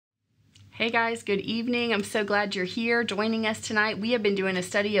Hey guys, good evening. I'm so glad you're here joining us tonight. We have been doing a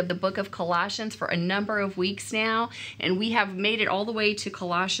study of the book of Colossians for a number of weeks now, and we have made it all the way to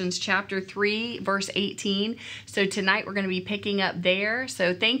Colossians chapter 3, verse 18. So tonight we're going to be picking up there.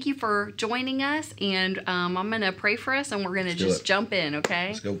 So thank you for joining us, and I'm going to pray for us, and we're going to just jump in, okay?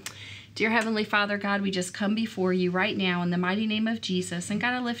 Let's go. Dear Heavenly Father, God, we just come before you right now in the mighty name of Jesus. And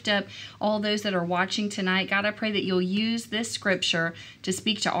God, I lift up all those that are watching tonight. God, I pray that you'll use this scripture to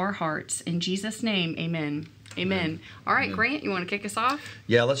speak to our hearts. In Jesus' name, amen. Amen. All right, Grant, you want to kick us off?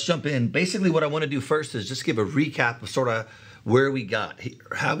 Yeah, let's jump in. Basically, what I want to do first is just give a recap of sort of where we got,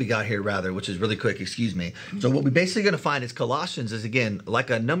 how we got here rather, which is really quick, excuse me. So what we're basically going to find is Colossians is, again, like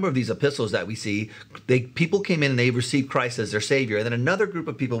a number of these epistles that we see, people came in and they received Christ as their Savior, and then another group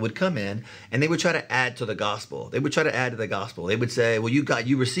of people would come in and they would try to add to the gospel. They would try to add to the gospel. They would say, well,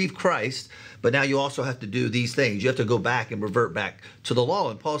 you received Christ, but now you also have to do these things. You have to go back and revert back to the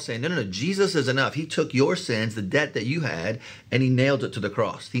law. And Paul's saying, no, Jesus is enough. He took your sins, the debt that you had, and he nailed it to the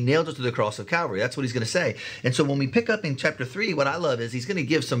cross. He nailed it to the cross of Calvary. That's what he's going to say. And so when we pick up in chapter 3, what I love is he's going to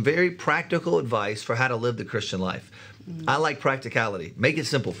give some very practical advice for how to live the Christian life. I like practicality. Make it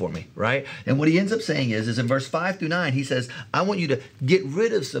simple for me, right? And what he ends up saying is in verse 5 through 9, he says, I want you to get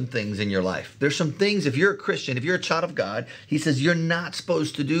rid of some things in your life. There's some things, if you're a Christian, if you're a child of God, he says you're not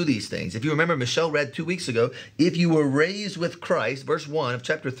supposed to do these things. If you remember, Michelle read 2 weeks ago, if you were raised with Christ, verse 1 of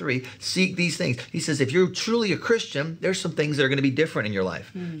chapter 3, seek these things. He says if you're truly a Christian, there's some things that are going to be different in your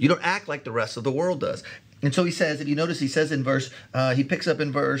life. You don't act like the rest of the world does. And so he says, if you notice, he says in verse, he picks up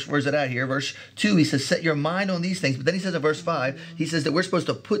in verse, where's it at here? Verse 2, he says, set your mind on these things. But then he says in verse 5, he says that we're supposed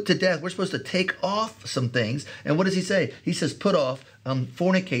to put to death, we're supposed to take off some things. And what does he say? He says, put off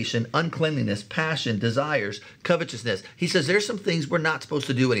fornication, uncleanliness, passion, desires, covetousness. He says there's some things we're not supposed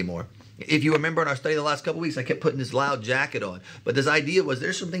to do anymore. If you remember in our study the last couple of weeks, I kept putting this loud jacket on. But this idea was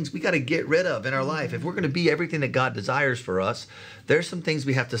there's some things we got to get rid of in our life. If we're going to be everything that God desires for us, there's some things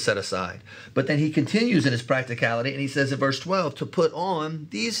we have to set aside. But then he continues in his practicality, and he says in verse 12 to put on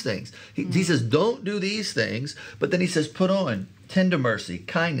these things. He says don't do these things, but then he says put on tender mercy,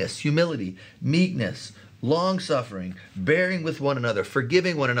 kindness, humility, meekness, long-suffering, bearing with one another,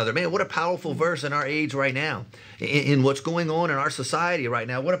 forgiving one another. Man, what a powerful verse in our age right now. In what's going on in our society right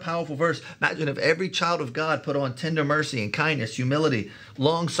now. What a powerful verse. Imagine if every child of God put on tender mercy and kindness, humility,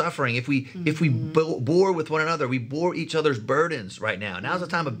 long-suffering. If we bore with one another, we bore each other's burdens right now. Now's the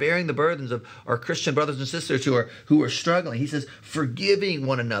time of bearing the burdens of our Christian brothers and sisters who are struggling. He says, forgiving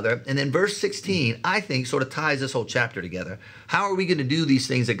one another. And then verse 16, I think, sort of ties this whole chapter together. How are we going to do these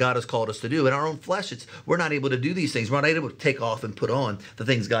things that God has called us to do? In our own flesh, we're not able to do these things. We're not able to take off and put on the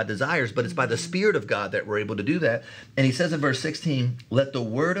things God desires, but it's by the Spirit of God that we're able to do that. And he says in verse 16, let the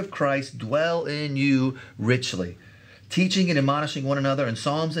word of Christ dwell in you richly, teaching and admonishing one another in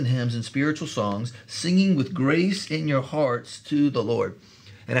psalms and hymns and spiritual songs, singing with grace in your hearts to the Lord.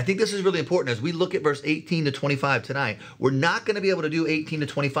 And I think this is really important as we look at verse 18 to 25 tonight. We're not going to be able to do 18 to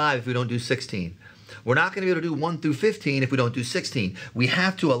 25 if we don't do 16. We're not going to be able to do 1 through 15 if we don't do 16. We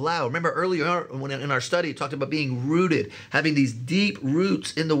have to allow. Remember earlier when in our study, it talked about being rooted, having these deep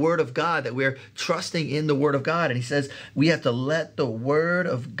roots in the Word of God, that we're trusting in the Word of God. And he says we have to let the Word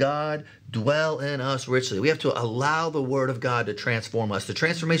of God dwell in us richly. We have to allow the Word of God to transform us. The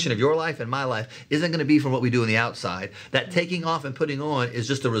transformation of your life and my life isn't going to be from what we do on the outside. That taking off and putting on is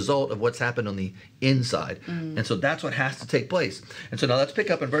just a result of what's happened on the inside. And so that's what has to take place. And so now let's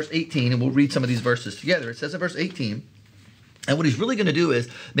pick up in verse 18 and we'll read some of these verses together. It says in verse 18, and what he's really going to do is,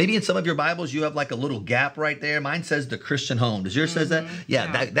 maybe in some of your Bibles you have like a little gap right there. Mine says the Christian home. Does yours says that?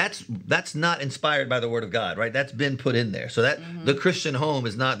 Yeah. That's not inspired by the Word of God, right? That's been put in there. So that the Christian home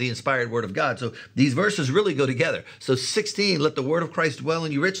is not the inspired Word of God. So these verses really go together. So 16, let the word of Christ dwell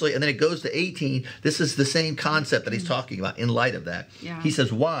in you richly. And then it goes to 18. This is the same concept that he's talking about in light of that. Yeah. He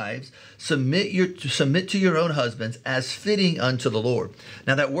says, wives, submit to your own husbands as fitting unto the Lord.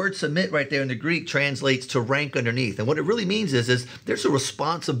 Now that word submit right there in the Greek translates to rank underneath. And what it really means is there's a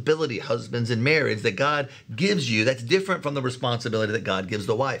responsibility, husbands, in marriage that God gives you that's different from the responsibility that God gives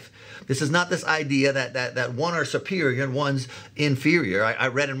the wife. This is not this idea that one are superior and one's inferior. I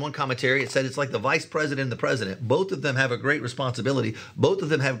read in one commentary, it said it's like the vice president and the president. Both of them have a great responsibility. Both of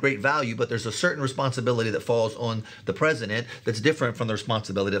them have great value, but there's a certain responsibility that falls on the president that's different from the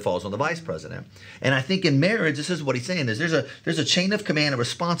responsibility that falls on the vice president. And I think in marriage, this is what he's saying is there's a chain of command, a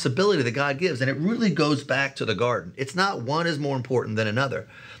responsibility that God gives, and it really goes back to the garden. It's not one one is more important than another.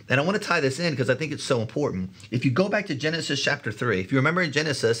 And I want to tie this in because I think it's so important. If you go back to Genesis chapter 3, if you remember in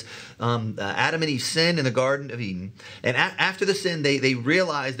Genesis, Adam and Eve sinned in the Garden of Eden. And after the sin, they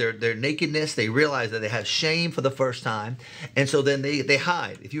realize their nakedness. They realize that they have shame for the first time. And so then they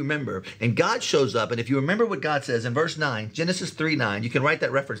hide, if you remember. And God shows up. And if you remember what God says in verse 9, Genesis 3:9, you can write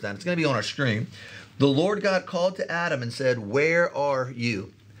that reference down. It's going to be on our screen. The Lord God called to Adam and said, "Where are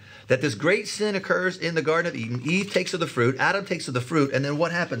you?" That this great sin occurs in the Garden of Eden. Eve takes of the fruit. Adam takes of the fruit. And then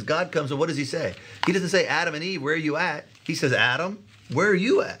what happens? God comes and what does he say? He doesn't say, Adam and Eve, where are you at? He says, Adam, where are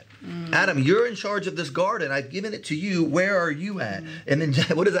you at? Adam, you're in charge of this garden. I've given it to you. Where are you at? And then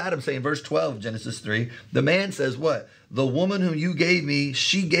what does Adam say in verse 12 of Genesis 3? The man says what? The woman whom you gave me,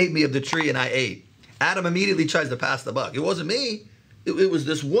 she gave me of the tree and I ate. Adam immediately tries to pass the buck. It wasn't me. It was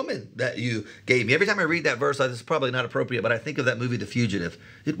this woman that you gave me. Every time I read that verse, this is probably not appropriate, but I think of that movie, The Fugitive.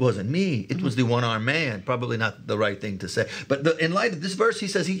 It wasn't me. It was the one-armed man. Probably not the right thing to say. But in light of this verse, he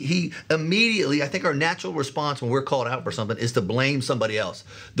says he immediately, I think our natural response when we're called out for something is to blame somebody else.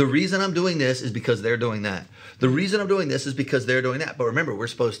 The reason I'm doing this is because they're doing that. The reason I'm doing this is because they're doing that. But remember, we're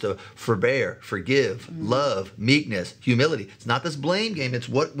supposed to forbear, forgive, love, meekness, humility. It's not this blame game. It's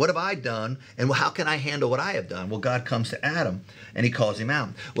what have I done and how can I handle what I have done? Well, God comes to Adam and he calls him out.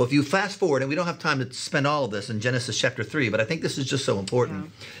 Well, if you fast forward, and we don't have time to spend all of this in Genesis chapter 3, but I think this is just so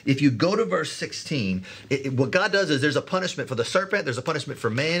important. Yeah. If you go to verse 16, what God does is there's a punishment for the serpent, there's a punishment for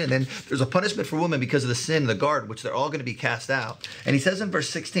man, and then there's a punishment for woman because of the sin in the garden, which they're all going to be cast out. And he says in verse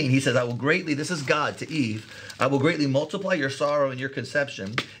 16, he says, I will greatly, this is God to Eve, I will greatly multiply your sorrow and your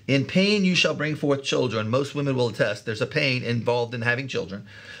conception. In pain you shall bring forth children. Most women will attest there's a pain involved in having children.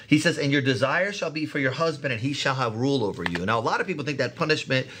 He says, and your desire shall be for your husband, and he shall have rule over you. Now, a lot of people think that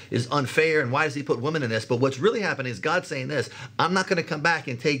punishment is unfair, and why does he put women in this? But what's really happening is God saying this, I'm not going to come back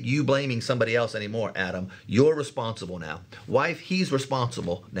and take you blaming somebody else anymore, Adam. You're responsible now. Wife, he's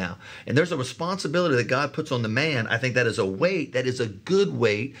responsible now. And there's a responsibility that God puts on the man. I think that is a weight, that is a good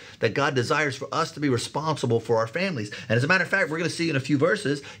weight that God desires for us to be responsible for our families. And as a matter of fact, we're going to see in a few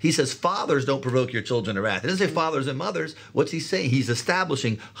verses, he says, fathers, don't provoke your children to wrath. It doesn't say fathers and mothers. What's he saying? He's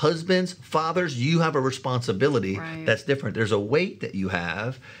establishing husbands, fathers, you have a responsibility that's different. There's a weight that you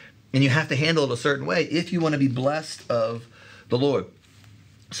have, and you have to handle it a certain way if you want to be blessed of the Lord.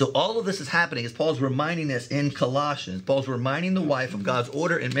 So all of this is happening as Paul's reminding us in Colossians. Paul's reminding the wife of God's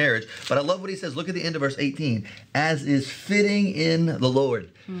order in marriage. But I love what he says. Look at the end of verse 18. As is fitting in the Lord.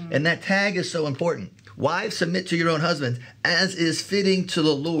 And that tag is so important. Wives, submit to your own husbands as is fitting to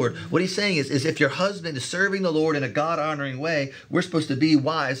the Lord. What he's saying is if your husband is serving the Lord in a God-honoring way, we're supposed to be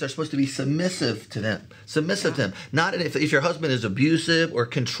wives. They're supposed to be submissive to them. Submissive to him. Not if your husband is abusive or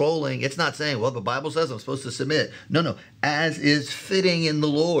controlling, it's not saying, well, the Bible says I'm supposed to submit. No. As is fitting in the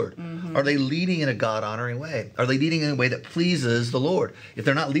Lord. Are they leading in a God-honoring way? Are they leading in a way that pleases the Lord? If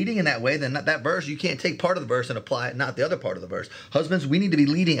they're not leading in that way, then that verse, you can't take part of the verse and apply it, not the other part of the verse. Husbands, we need to be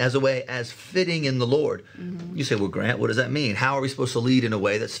leading as a way as fitting in the Lord. You say, well, Grant, what does that mean? How are we supposed to lead in a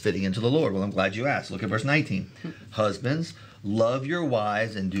way that's fitting into the Lord? Well, I'm glad you asked. Look at verse 19. Husbands, love your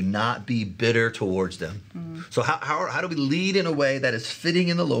wives and do not be bitter towards them. So how do we lead in a way that is fitting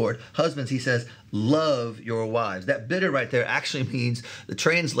in the Lord? Husbands, he says, love your wives. That bitter right there actually means, it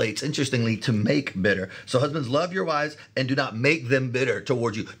translates, interestingly, to make bitter. So husbands, love your wives and do not make them bitter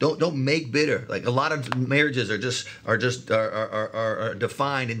towards you. Don't make bitter. Like a lot of marriages are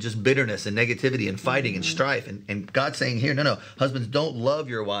defined in just bitterness and negativity and fighting and strife. And God's saying here, no, husbands, don't love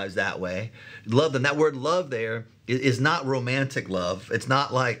your wives that way. Love them. That word love there is not romantic love. It's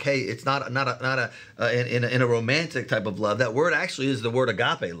not like, hey, it's not in a romantic type of love. That word actually is the word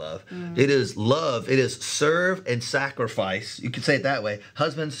agape love. It is love. It is serve and sacrifice. You could say it that way.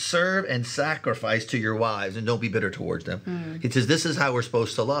 Husbands, serve and sacrifice to your wives and don't be bitter towards them. He says this is how we're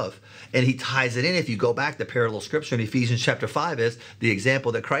supposed to love. And he ties it in. If you go back, the parallel scripture in Ephesians chapter 5 is the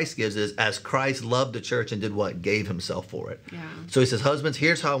example that Christ gives is as Christ loved the church and did what? Gave himself for it. Yeah. So he says, husbands,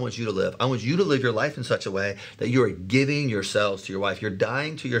 here's how I want you to live. I want you to live your life in such a way that you are giving yourselves to your wife. You're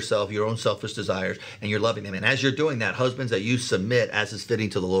dying to yourself, your own selfish desires, and you're loving them. And as you're doing that, husbands, that you submit as is fitting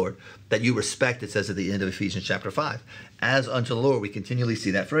to the Lord, that you respect, it says at the end of Ephesians chapter 5. As unto the Lord, we continually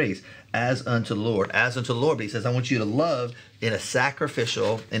see that phrase, as unto the Lord, as unto the Lord. But he says, I want you to love in a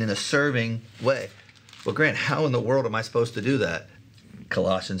sacrificial and in a serving way. Well, Grant, how in the world am I supposed to do that?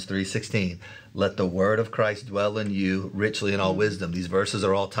 Colossians 3:16. Let the word of Christ dwell in you richly in all wisdom. These verses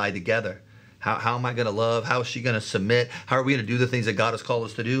are all tied together. How am I going to love? How is she going to submit? How are we going to do the things that God has called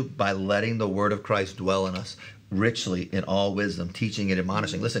us to do? By letting the word of Christ dwell in us richly in all wisdom, teaching and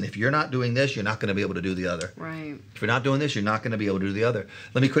admonishing. Listen, if you're not doing this, you're not going to be able to do the other. Right. If you're not doing this, you're not going to be able to do the other.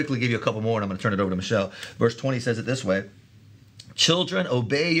 Let me quickly give you a couple more, and I'm going to turn it over to Michelle. Verse 20 says it this way. Children,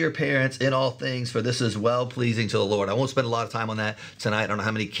 obey your parents in all things, for this is well-pleasing to the Lord. I won't spend a lot of time on that tonight. I don't know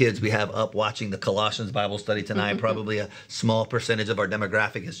how many kids we have up watching the Colossians Bible study tonight. Probably a small percentage of our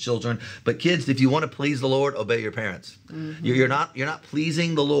demographic is children. But kids, if you want to please the Lord, obey your parents. You're not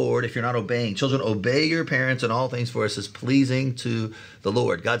pleasing the Lord if you're not obeying. Children, obey your parents in all things, for this is pleasing to the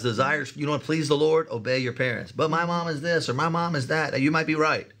Lord. God's desires, you want to please the Lord, obey your parents. But my mom is this or my mom is that. You might be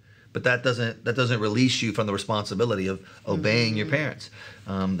right. But that doesn't release you from the responsibility of obeying your parents.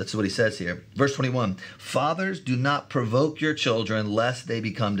 That's what he says here. Verse 21, fathers, do not provoke your children lest they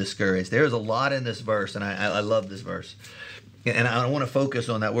become discouraged. There's a lot in this verse, and I love this verse. And I want to focus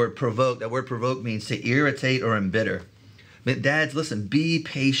on that word provoke. That word provoke means to irritate or embitter. Dads, listen, be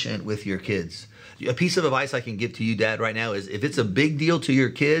patient with your kids. A piece of advice I can give to you, Dad, right now is if it's a big deal to your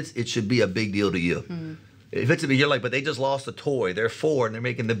kids, it should be a big deal to you. If it's you're like, but they just lost a toy. They're 4 and they're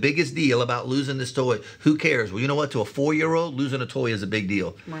making the biggest deal about losing this toy. Who cares? Well, you know what? To a 4-year-old, losing a toy is a big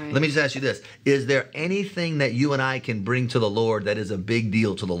deal. Right. Let me just ask you this. Is there anything that you and I can bring to the Lord that is a big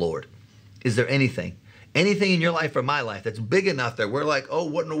deal to the Lord? Is there anything? Anything in your life or my life that's big enough that we're like, oh,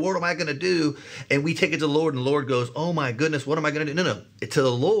 what in the world am I going to do? And we take it to the Lord and the Lord goes, oh my goodness, what am I going to do? No. To the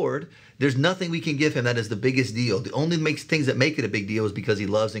Lord, there's nothing we can give him that is the biggest deal. The only things that make it a big deal is because he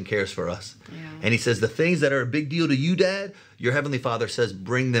loves and cares for us. Yeah. And he says the things that are a big deal to you, Dad, your Heavenly Father says,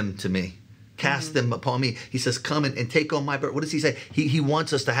 bring them to me. Cast them upon me. He says, come and take on my burden. What does he say? He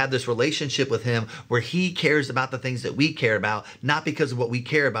wants us to have this relationship with him where he cares about the things that we care about, not because of what we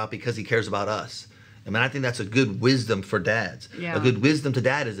care about, because he cares about us. I mean, I think that's a good wisdom for dads. Yeah. A good wisdom to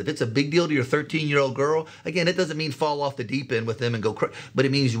dad is if it's a big deal to your 13-year-old girl, again, it doesn't mean fall off the deep end with them and go crazy, but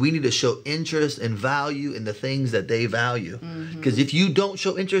it means we need to show interest and value in the things that they value. Because if you don't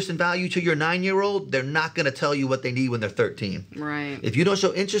show interest and value to your 9-year-old, they're not going to tell you what they need when they're 13. Right. If you don't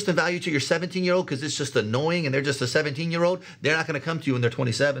show interest and value to your 17-year-old because it's just annoying and they're just a 17-year-old, they're not going to come to you when they're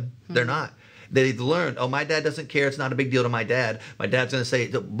 27. They're not. They've learned, oh, my dad doesn't care. It's not a big deal to my dad. My dad's going to say,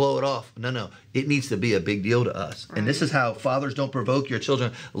 blow it off. No. It needs to be a big deal to us. Right. And this is how fathers don't provoke your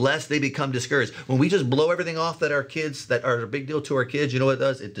children lest they become discouraged. When we just blow everything off that our kids, that are a big deal to our kids, you know what it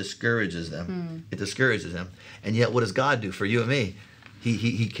does? It discourages them. It discourages them. And yet what does God do for you and me?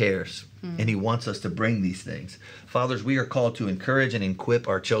 He cares. And he wants us to bring these things. Fathers, we are called to encourage and equip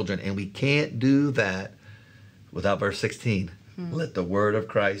our children. And we can't do that without verse 16. Let the word of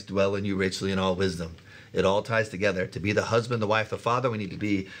Christ dwell in you richly in all wisdom. It all ties together. To be the husband, the wife, the father we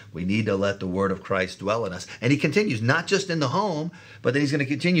need to let the word of Christ dwell in us. And he continues, not just in the home, but then he's going to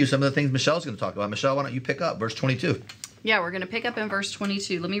continue some of the things Michelle's going to talk about. Michelle, why don't you pick up verse 22? Yeah, we're going to pick up in verse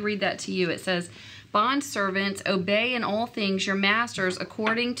 22. Let me read that to you. It says, bondservants, obey in all things your masters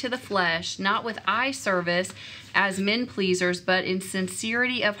according to the flesh, not with eye service as men pleasers, but in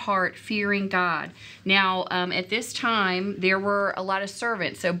sincerity of heart, fearing God. Now, at this time, there were a lot of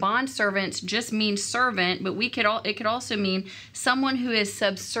servants. So bondservants just means servant, but it could also mean someone who is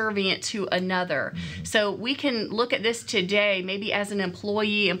subservient to another. So we can look at this today maybe as an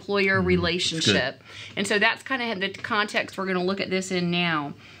employee-employer relationship. And so that's kind of the context we're going to look at this in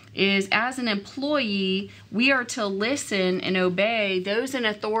now. Is as an employee, we are to listen and obey those in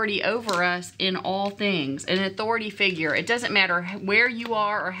authority over us in all things. An authority figure. It doesn't matter where you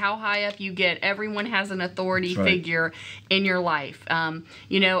are or how high up you get. Everyone has an authority figure in your life.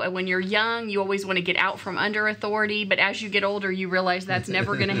 You know, when you're young, you always want to get out from under authority. But as you get older, you realize that's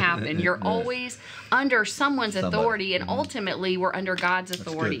never going to happen. You're always under someone's authority, and ultimately we're under God's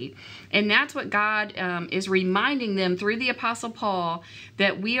authority. And that's what God is reminding them through the Apostle Paul,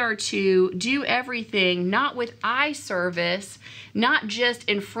 that we are to do everything not with eye service, not just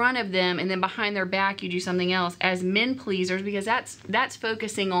in front of them and then behind their back you do something else, as men pleasers, because that's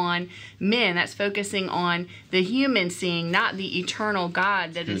focusing on men. That's focusing on the human seeing, not the eternal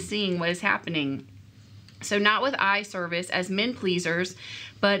God that is seeing what is happening. So not with eye service as men pleasers,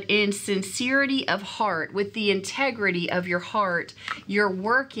 but in sincerity of heart, with the integrity of your heart, you're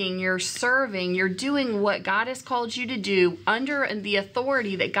working, you're serving, you're doing what God has called you to do under the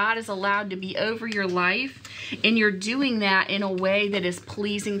authority that God has allowed to be over your life, and you're doing that in a way that is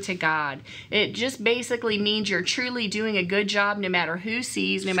pleasing to God. It just basically means you're truly doing a good job no matter who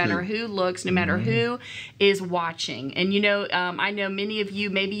sees, no matter who looks, no matter who is watching. And you know, I know many of you,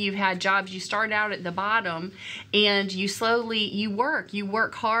 maybe you've had jobs, you start out at the bottom and you slowly, you work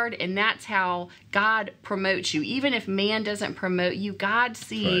hard, and that's how God promotes you. Even if man doesn't promote you, God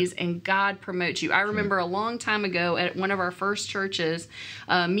sees and God promotes you. I remember a long time ago at one of our first churches,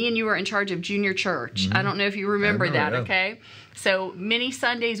 me and you were in charge of junior church. I don't know if you remember that, okay? So many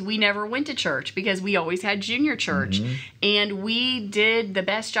Sundays we never went to church because we always had junior church. And we did the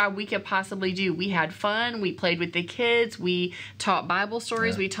best job we could possibly do. We had fun. We played with the kids. We taught Bible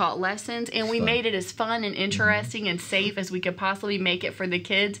stories. We taught lessons. And we made it as fun and interesting and safe as we could possibly make it for the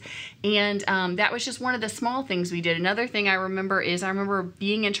kids. And that was just one of the small things we did. Another thing I remember is I remember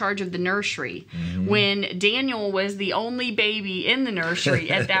being in charge of the nursery when Daniel was the only baby in the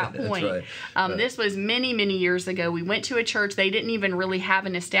nursery at that point. This was many, many years ago. We went to a church. They didn't even really have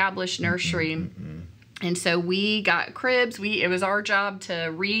an established nursery. And so we got cribs. It was our job to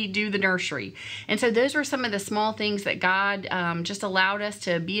redo the nursery. And so those were some of the small things that God just allowed us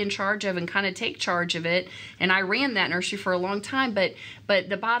to be in charge of and kind of take charge of it. And I ran that nursery for a long time. But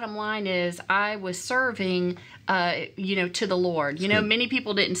the bottom line is I was serving to the Lord. You know, many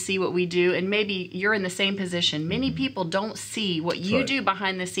people didn't see what we do, and maybe you're in the same position. Many people don't see what you do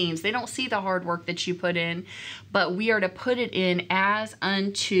behind the scenes. They don't see the hard work that you put in, but we are to put it in as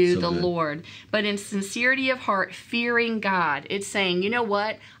unto the Lord. But in sincerity of heart, fearing God. It's saying, you know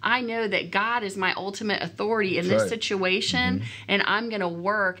what? I know that God is my ultimate authority in this situation, and I'm going to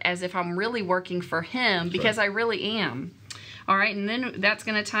work as if I'm really working for Him because I really am. All right, and then that's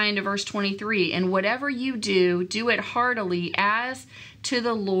going to tie into verse 23. And whatever you do, do it heartily as to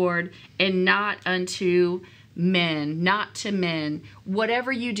the Lord and not unto men, not to men.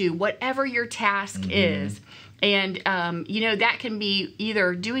 Whatever you do, whatever your task is. And, that can be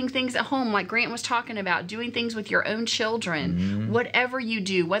either doing things at home, like Grant was talking about, doing things with your own children. Whatever you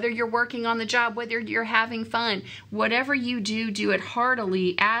do, whether you're working on the job, whether you're having fun, whatever you do, do it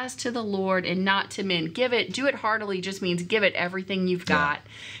heartily as to the Lord and not to men. Do it heartily just means give it everything you've got.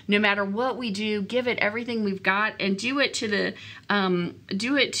 No matter what we do, give it everything we've got and do it to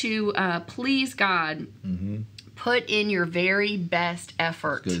please God. Put in your very best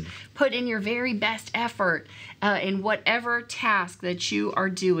effort. Put in your very best effort in whatever task that you are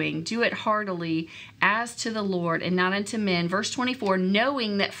doing. Do it heartily as to the Lord and not unto men. Verse 24,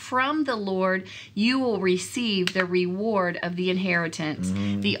 knowing that from the Lord you will receive the reward of the inheritance.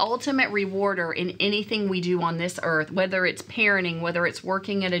 The ultimate rewarder in anything we do on this earth, whether it's parenting, whether it's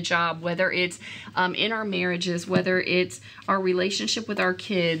working at a job, whether it's in our marriages, whether it's our relationship with our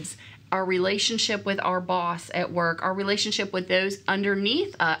kids, our relationship with our boss at work, our relationship with those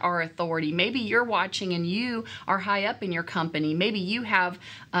underneath our authority. Maybe you're watching and you are high up in your company. Maybe you have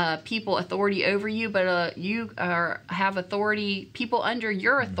people authority over you, but you have people under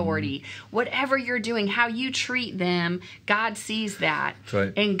your authority. Whatever you're doing, how you treat them, God sees that.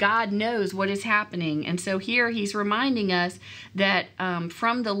 And God knows what is happening. And so here he's reminding us that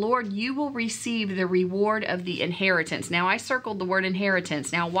from the Lord you will receive the reward of the inheritance. Now I circled the word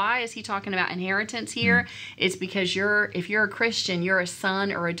inheritance. Now why is he talking about inheritance here? It's because if you're a Christian, you're a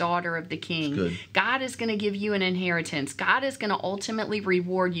son or a daughter of the King. God is going to give you an inheritance. God is going to ultimately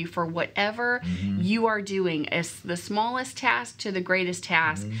reward you for whatever you are doing, as the smallest task to the greatest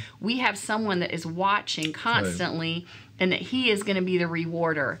task. We have someone that is watching constantly, and that he is going to be the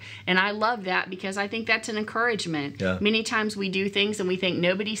rewarder. And I love that because I think that's an encouragement. Many times we do things and we think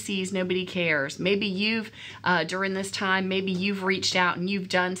nobody sees, nobody cares. Maybe you've, during this time, maybe you've reached out and you've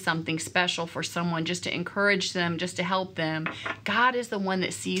done something special for someone just to encourage them, just to help them. God is the one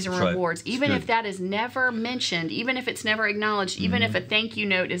that sees and rewards. Even if that is never mentioned, even if it's never acknowledged, even if a thank you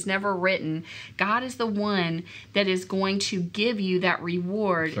note is never written, God is the one that is going to give you that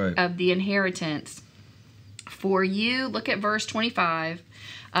reward of the inheritance. For you, look at verse 25,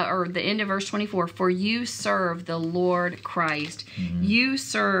 or the end of verse 24, for you serve the Lord Christ. You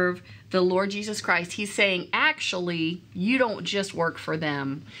serve the Lord Jesus Christ. He's saying, actually, you don't just work for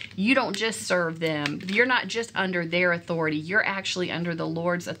them. You don't just serve them. You're not just under their authority. You're actually under the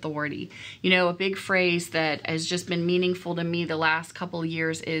Lord's authority. You know, a big phrase that has just been meaningful to me the last couple of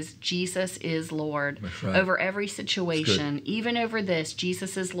years is Jesus is Lord. Over every situation, even over this,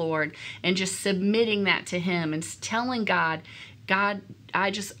 Jesus is Lord. And just submitting that to Him and telling God,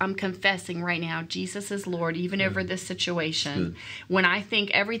 I'm confessing right now, Jesus is Lord, even over this situation. When I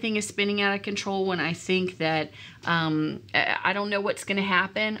think everything is spinning out of control, when I think that I don't know what's going to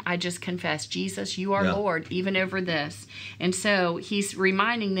happen, I just confess, Jesus, you are Lord, even over this. And so he's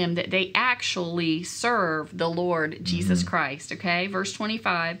reminding them that they actually serve the Lord Jesus Christ, okay? Verse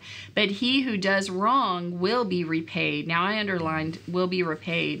 25, but he who does wrong will be repaid. Now I underlined will be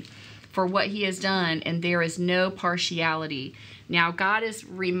repaid for what he has done, and there is no partiality. Now, God is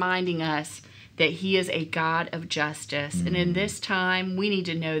reminding us that he is a God of justice. And in this time, we need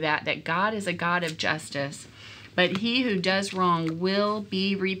to know that God is a God of justice. But he who does wrong will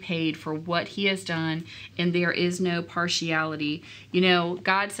be repaid for what he has done, and there is no partiality. You know,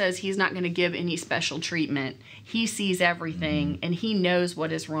 God says he's not going to give any special treatment. He sees everything, and he knows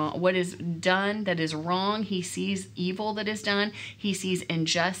what is wrong, what is done that is wrong. He sees evil that is done. He sees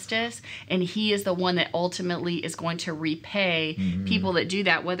injustice, and he is the one that ultimately is going to repay people that do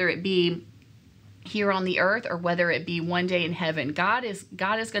that, whether it be here on the earth or whether it be one day in heaven. God is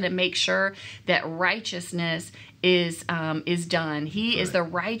going to make sure that righteousness is done. He is the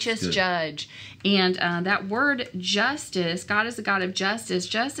righteous judge. And that word justice, God is a God of justice.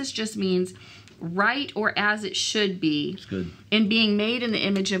 Justice just means right or as it should be. It's good. In being made in the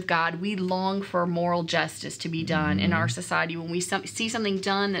image of God, we long for moral justice to be done in our society. When we see something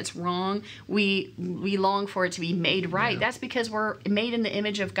done that's wrong, we long for it to be made right. That's because we're made in the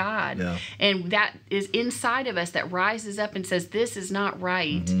image of God. Yeah. And that is inside of us that rises up and says, this is not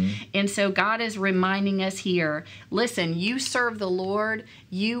right. And so God is reminding us here, listen, you serve the Lord,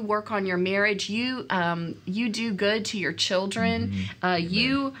 you work on your marriage, you do good to your children,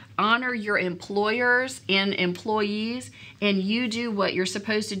 you honor your employers and employees, and you do what you're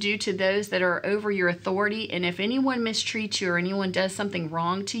supposed to do to those that are over your authority. And if anyone mistreats you or anyone does something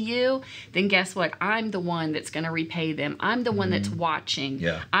wrong to you, then guess what? I'm the one that's going to repay them. I'm the one that's watching.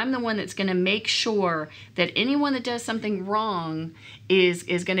 Yeah. I'm the one that's going to make sure that anyone that does something wrong is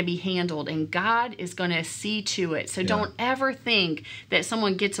going to be handled, and God is going to see to it. So don't ever think that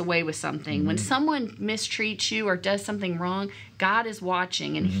someone gets away with something. When someone mistreats you or does something wrong, God is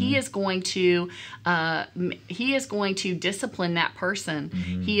watching, and He is going to discipline that person.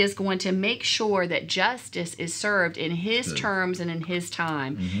 He is going to make sure that justice is served in His terms and in His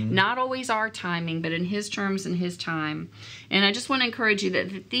time. Not always our timing, but in His terms and His time. And I just want to encourage you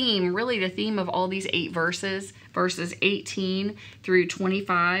that the theme of all these 8 verses 18 through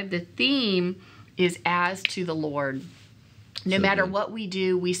 25, the theme is as to the Lord. No matter what we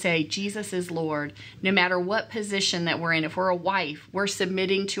do, we say, Jesus is Lord. No matter what position that we're in, if we're a wife, we're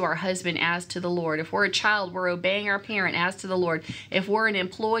submitting to our husband as to the Lord. If we're a child, we're obeying our parent as to the Lord. If we're an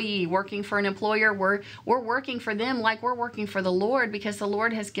employee working for an employer, we're working for them like we're working for the Lord, because the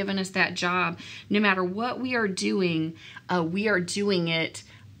Lord has given us that job. No matter what we are doing it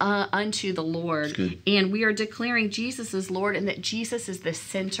unto the Lord. And we are declaring Jesus is Lord, and that Jesus is the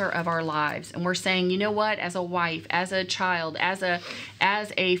center of our lives. And we're saying, you know what, as a wife, as a child, as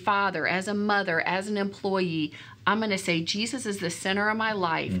a father, as a mother, as an employee, I'm going to say Jesus is the center of my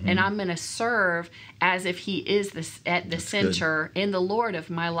life, and I'm going to serve as if He is at the center and the Lord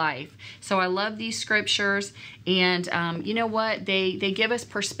of my life. So I love these scriptures, and you know what? They give us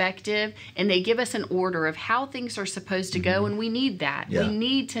perspective, and they give us an order of how things are supposed to go, and we need that. We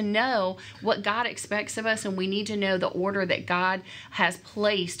need to know what God expects of us, and we need to know the order that God has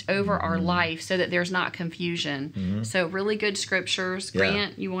placed over our life so that there's not confusion. So really good scriptures.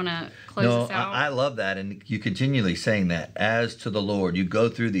 Grant, you want to close us out? I love that, and you continually saying that, as to the Lord. You go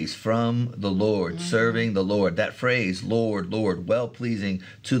through these, from the Lord, serving the Lord. That phrase, Lord, Lord, well-pleasing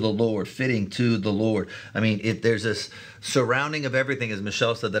to the Lord, fitting to the Lord. I mean, there's this surrounding of everything, as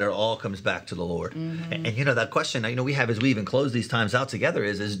Michelle said, that it all comes back to the Lord. And you know, that question we have as we even close these times out together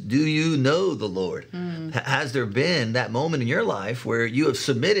is do you know the Lord? Has there been that moment in your life where you have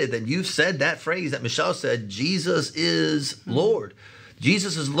submitted, and you've said that phrase that Michelle said, Jesus is Lord?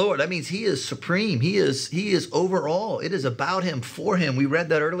 Jesus is Lord. That means He is supreme. He is over all. It is about Him, for Him. We read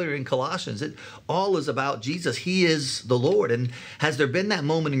that earlier in Colossians. It all is about Jesus. He is the Lord. And has there been that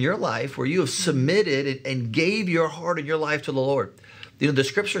moment in your life where you have submitted and gave your heart and your life to the Lord? You know, the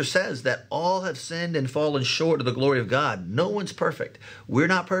scripture says that all have sinned and fallen short of the glory of God. No one's perfect. We're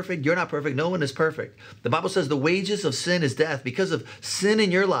not perfect. You're not perfect. No one is perfect. The Bible says the wages of sin is death. Because of sin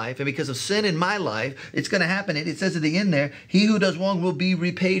in your life and because of sin in my life, it's going to happen. It says at the end there, he who does wrong will be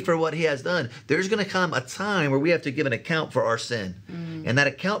repaid for what he has done. There's going to come a time where we have to give an account for our sin. And that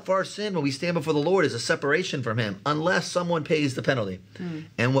account for our sin when we stand before the Lord is a separation from Him, unless someone pays the penalty.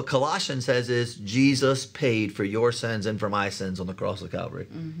 And what Colossians says is Jesus paid for your sins and for my sins on the cross of Calvary.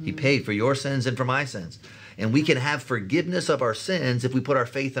 He paid for your sins and for my sins. And we can have forgiveness of our sins if we put our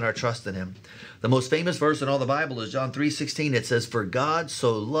faith and our trust in Him. The most famous verse in all the Bible is John 3:16. It says, for God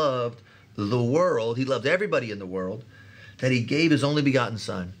so loved the world, He loved everybody in the world, that He gave His only begotten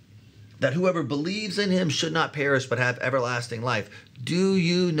Son, that whoever believes in Him should not perish but have everlasting life. Do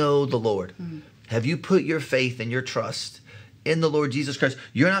you know the Lord? Have you put your faith and your trust in the Lord Jesus Christ?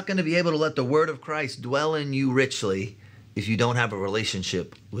 You're not going to be able to let the word of Christ dwell in you richly if you don't have a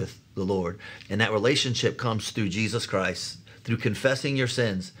relationship with the Lord. And that relationship comes through Jesus Christ, through confessing your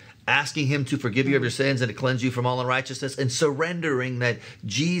sins, asking him to forgive you of your sins and to cleanse you from all unrighteousness, and surrendering that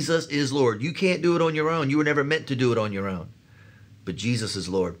Jesus is Lord. You can't do it on your own. You were never meant to do it on your own. But Jesus is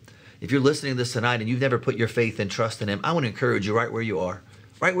Lord. If you're listening to this tonight and you've never put your faith and trust in him, I want to encourage you right where you are.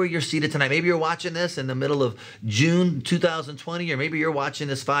 Right where you're seated tonight. Maybe you're watching this in the middle of June 2020, or maybe you're watching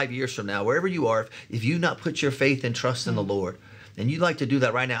this 5 years from now. Wherever you are, if you've not put your faith and trust in the Lord, and you'd like to do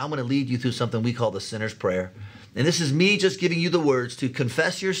that right now, I'm going to lead you through something we call the sinner's prayer. And this is me just giving you the words to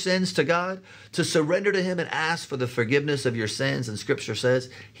confess your sins to God, to surrender to him and ask for the forgiveness of your sins. And Scripture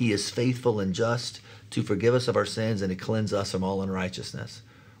says he is faithful and just to forgive us of our sins and to cleanse us from all unrighteousness.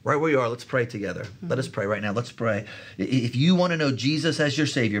 Right where you are, let's pray together. Let us pray right now. Let's pray. If you want to know Jesus as your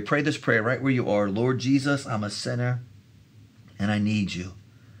Savior, pray this prayer right where you are. Lord Jesus, I'm a sinner and I need you.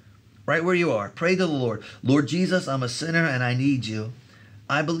 Right where you are, pray to the Lord. Lord Jesus, I'm a sinner and I need you.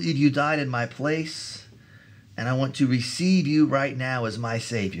 I believe you died in my place, and I want to receive you right now as my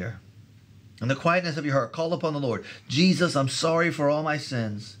Savior. In the quietness of your heart, call upon the Lord. Jesus, I'm sorry for all my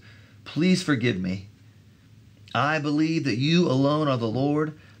sins. Please forgive me. I believe that you alone are the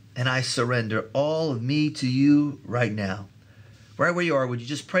Lord, and I surrender all of me to you right now. Right where you are, would you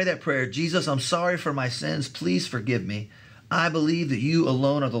just pray that prayer? Jesus, I'm sorry for my sins. Please forgive me. I believe that you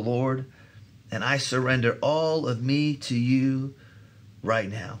alone are the Lord, and I surrender all of me to you right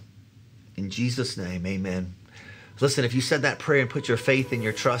now. In Jesus' name, amen. Listen, if you said that prayer and put your faith and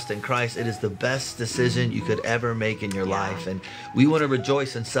your trust in Christ, it is the best decision you could ever make in your life. And we want to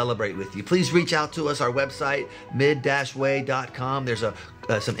rejoice and celebrate with you. Please reach out to us, our website, mid-way.com. There's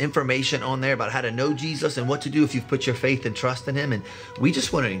some information on there about how to know Jesus and what to do if you've put your faith and trust in him. And we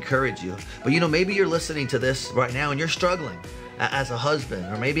just want to encourage you. But maybe you're listening to this right now and you're struggling as a husband,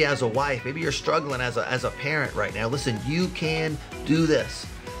 or maybe as a wife. Maybe you're struggling as a parent right now. Listen, you can do this.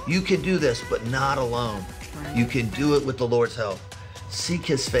 You can do this, but not alone. You can do it with the Lord's help. Seek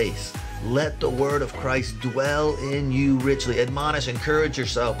his face. Let the word of Christ dwell in you richly. Admonish, encourage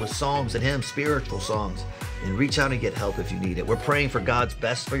yourself with psalms and hymns, spiritual songs, and reach out and get help if you need it. We're praying for God's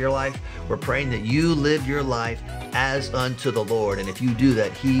best for your life. We're praying that you live your life as unto the Lord. And if you do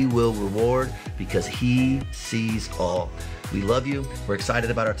that, he will reward, because he sees all. We love you. We're excited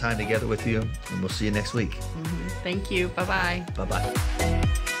about our time together with you, and we'll see you next week. Thank you. Bye-bye.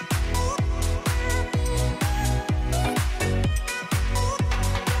 Bye-bye.